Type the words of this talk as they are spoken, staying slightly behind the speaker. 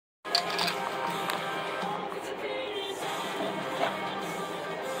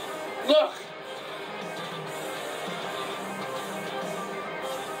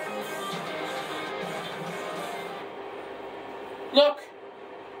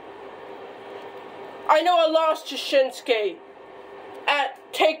I know I lost to Shinsuke at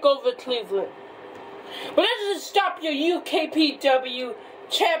TakeOver Cleveland, but that doesn't stop your UKPW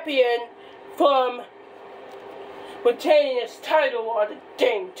champion from retaining his title all the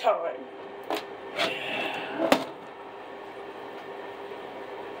dang time.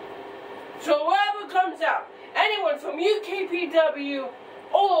 So whoever comes out, anyone from UKPW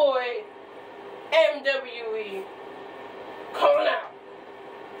or MWE, come on out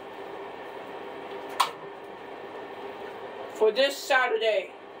for this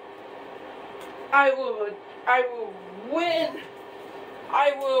Saturday. I will win.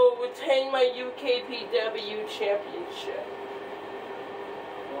 I will retain my UKPW championship.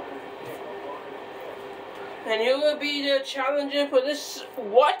 And who will be the challenger for this?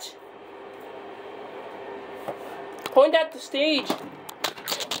 What? Point at the stage.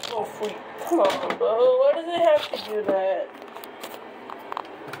 Oh, freak. Come on, bro. Why does it have to do that?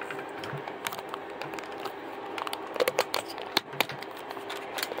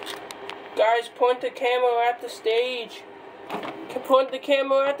 Guys, point the camera at the stage. Point the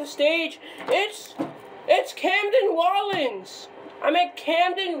camera at the stage. It's Camden Wallins. I meant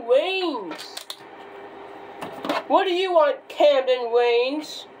Camden Waynes. What do you want, Camden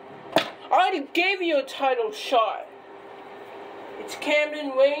Waynes? I already gave you a title shot. It's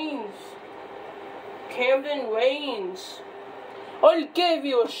Camden Waynes. Camden Waynes. I already gave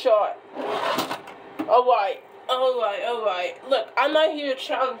you a shot. Alright. Look, I'm not here to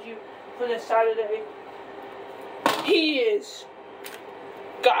challenge you for this Saturday. He is.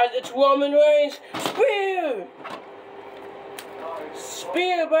 Guys, it's Roman Reigns. Spear!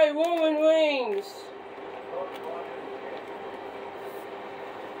 Spear by Roman Reigns.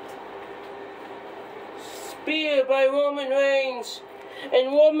 Spear by Roman Reigns. And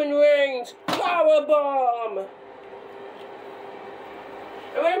Roman Reigns powerbomb.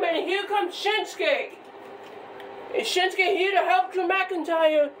 And wait a minute, here comes Shinsuke. Is Shinsuke here to help Drew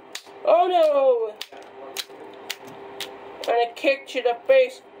McIntyre? Oh no. And a kick to the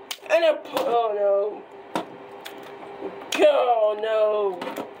face. And a... oh no. Oh no.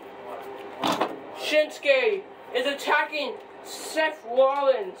 Shinsuke is attacking Seth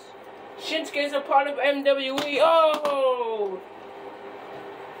Rollins. Shinsuke is a part of MWE. Oh!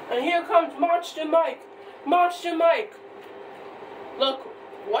 And here comes Monster Mike. Monster Mike. Look,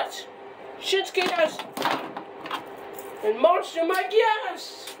 what? Shinsuke does. And Monster Mike,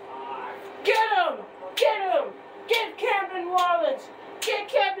 yes! Get him! Get him! Get Camden Wallins! Get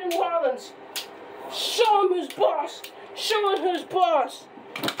Camden Wallins! Show him who's boss! Show him who's boss!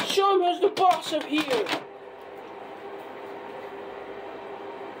 Show him who's the boss up here!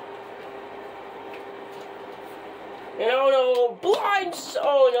 And oh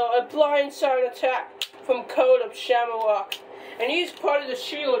no, a blindside attack from Code of Shamrock. And he's part of the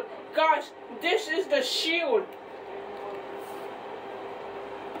Shield. Guys, this is the Shield.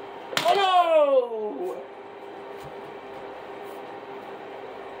 Oh no!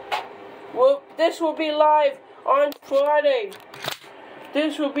 Well, this will be live on Friday.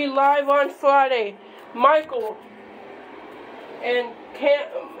 This will be live on Friday. Michael and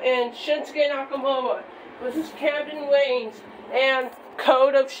Shinsuke Nakamura versus Camden Waynes and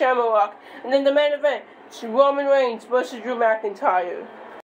Code of Shamrock. And then the main event, it's Roman Reigns versus Drew McIntyre.